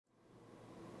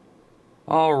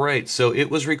Alright, so it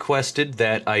was requested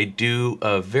that I do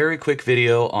a very quick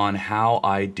video on how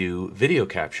I do video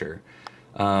capture.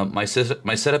 My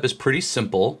setup is pretty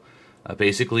simple.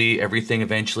 Basically, everything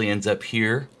eventually ends up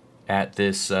here at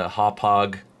this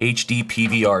Hauppauge HD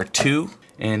PVR2,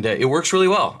 and it works really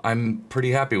well. I'm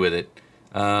pretty happy with it.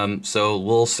 So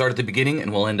we'll start at the beginning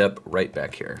and we'll end up right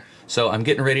back here. So I'm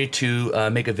getting ready to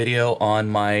make a video on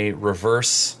my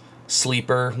reverse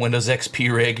sleeper Windows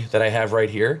XP rig that I have right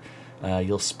here.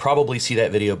 You'll probably see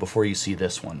that video before you see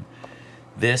this one.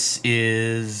 This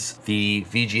is the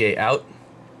VGA out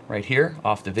right here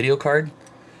off the video card.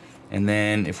 And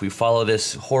then if we follow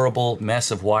this horrible mess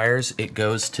of wires, it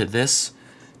goes to this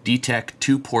DTEC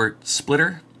 2-port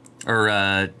splitter, or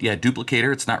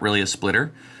duplicator. It's not really a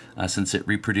splitter since it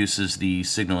reproduces the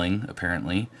signaling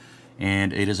apparently.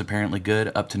 And it is apparently good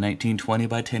up to 1920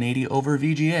 by 1080 over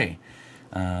VGA.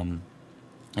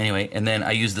 Anyway, and then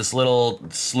I use this little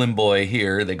slim boy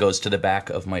here that goes to the back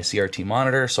of my CRT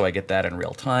monitor, so I get that in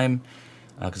real time,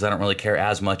 because I don't really care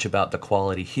as much about the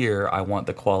quality here. I want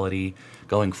the quality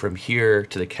going from here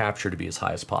to the capture to be as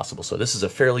high as possible. So this is a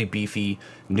fairly beefy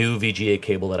new VGA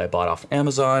cable that I bought off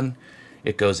Amazon.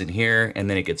 It goes in here, and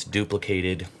then it gets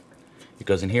duplicated. It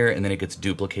goes in here, and then it gets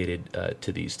duplicated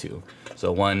to these two.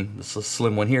 So this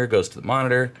slim one here goes to the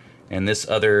monitor, and this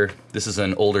is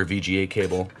an older VGA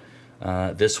cable.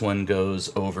 This one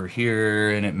goes over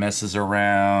here and it messes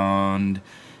around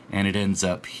and it ends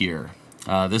up here.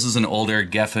 This is an older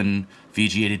Geffen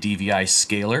VGA to DVI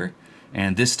scaler,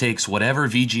 and this takes whatever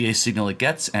VGA signal it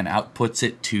gets and outputs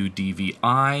it to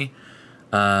DVI,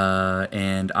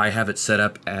 and I have it set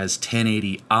up as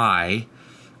 1080i.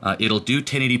 It'll do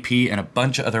 1080p and a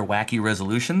bunch of other wacky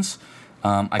resolutions.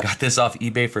 I got this off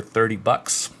eBay for 30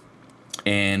 bucks,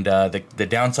 and the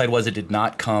downside was it did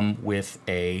not come with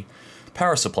a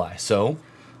power supply. So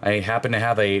I happen to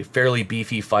have a fairly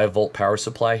beefy 5-volt power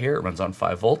supply here. It runs on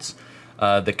 5 volts.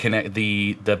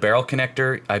 The barrel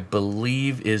connector, I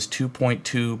believe, is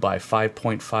 2.2 by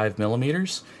 5.5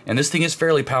 millimeters. And this thing is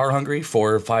fairly power hungry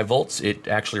for 5 volts. It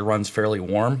actually runs fairly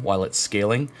warm while it's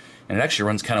scaling. And it actually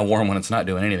runs kind of warm when it's not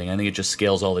doing anything. I think it just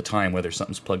scales all the time, whether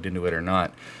something's plugged into it or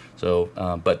not. So,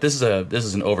 but this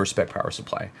is an over-spec power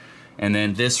supply. And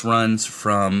then this runs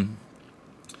from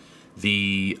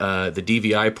the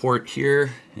DVI port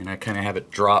here, and I kind of have it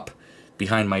drop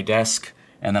behind my desk,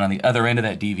 and then on the other end of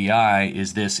that DVI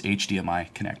is this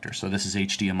HDMI connector. So this is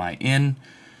HDMI in,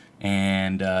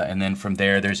 and then from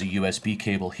there there's a USB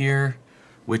cable here,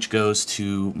 which goes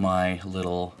to my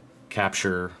little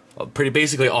capture. Pretty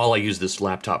basically all I use this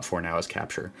laptop for now is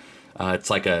capture. It's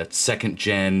like a 2nd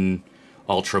gen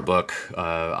Ultrabook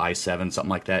i7, something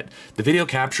like that. The video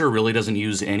capture really doesn't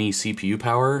use any CPU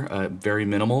power, very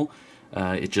minimal.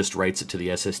 It just writes it to the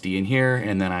SSD in here,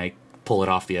 and then I pull it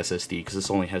off the SSD because this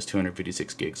only has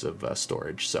 256 gigs of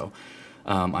storage. So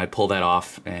I pull that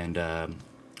off and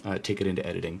take it into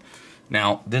editing.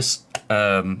 Now this,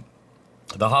 the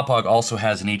Hauppauge also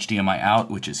has an HDMI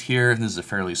out, which is here. This is a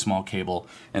fairly small cable,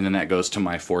 and then that goes to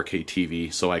my 4K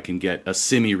TV, so I can get a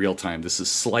semi-real time. This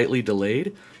is slightly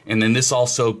delayed, and then this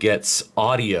also gets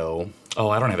audio. Oh,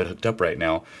 I don't have it hooked up right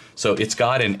now. So it's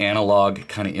got an analog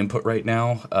kind of input right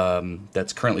now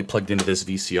that's currently plugged into this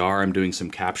VCR. I'm doing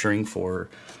some capturing for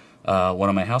one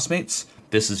of my housemates.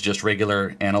 This is just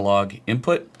regular analog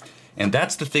input. And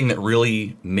that's the thing that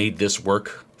really made this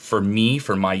work for me,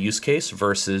 for my use case,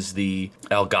 versus the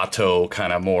Elgato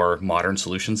kind of more modern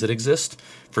solutions that exist.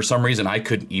 For some reason, I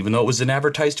could, even though it was an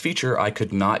advertised feature, I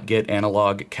could not get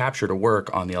analog capture to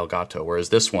work on the Elgato, whereas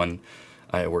this one,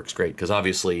 it works great, because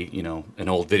obviously, you know, an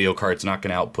old video card's not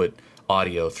going to output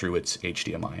audio through its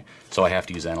HDMI, so I have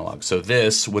to use analog. So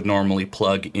this would normally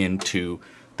plug into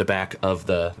the back of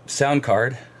the sound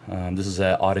card. This is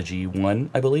an Audigy 1,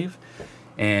 I believe.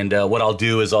 And what I'll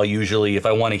do is I'll usually, if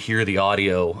I want to hear the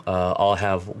audio, I'll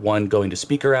have one going to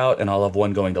speaker out, and I'll have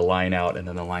one going to line out, and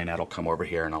then the line out will come over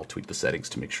here, and I'll tweak the settings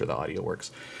to make sure the audio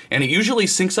works. And it usually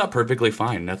syncs up perfectly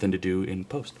fine, nothing to do in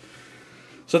post.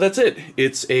 So that's it.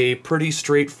 It's a pretty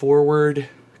straightforward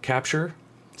capture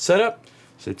setup.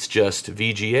 So it's just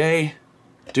VGA,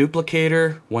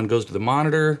 duplicator, one goes to the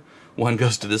monitor, one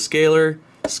goes to the scaler,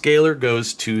 scaler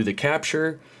goes to the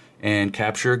capture, and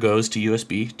capture goes to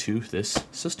USB to this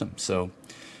system. So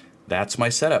that's my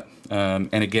setup.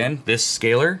 And again, this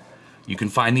scaler, you can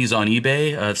find these on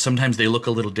eBay. Sometimes they look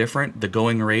a little different. The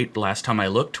going rate last time I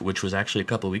looked, which was actually a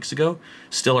couple of weeks ago,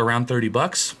 still around 30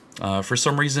 bucks. For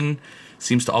some reason,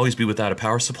 seems to always be without a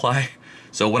power supply.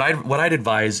 So what I'd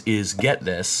advise is get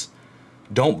this.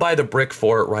 Don't buy the brick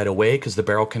for it right away, because the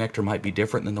barrel connector might be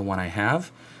different than the one I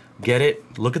have. get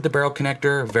it, look at the barrel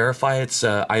connector, verify it's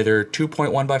either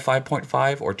 2.1 by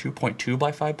 5.5 or 2.2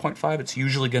 by 5.5. It's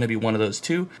usually going to be one of those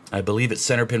two. I believe it's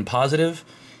center pin positive,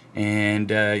 and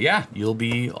yeah, you'll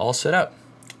be all set up.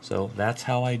 So that's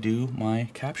how I do my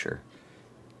capture.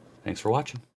 Thanks for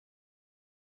watching.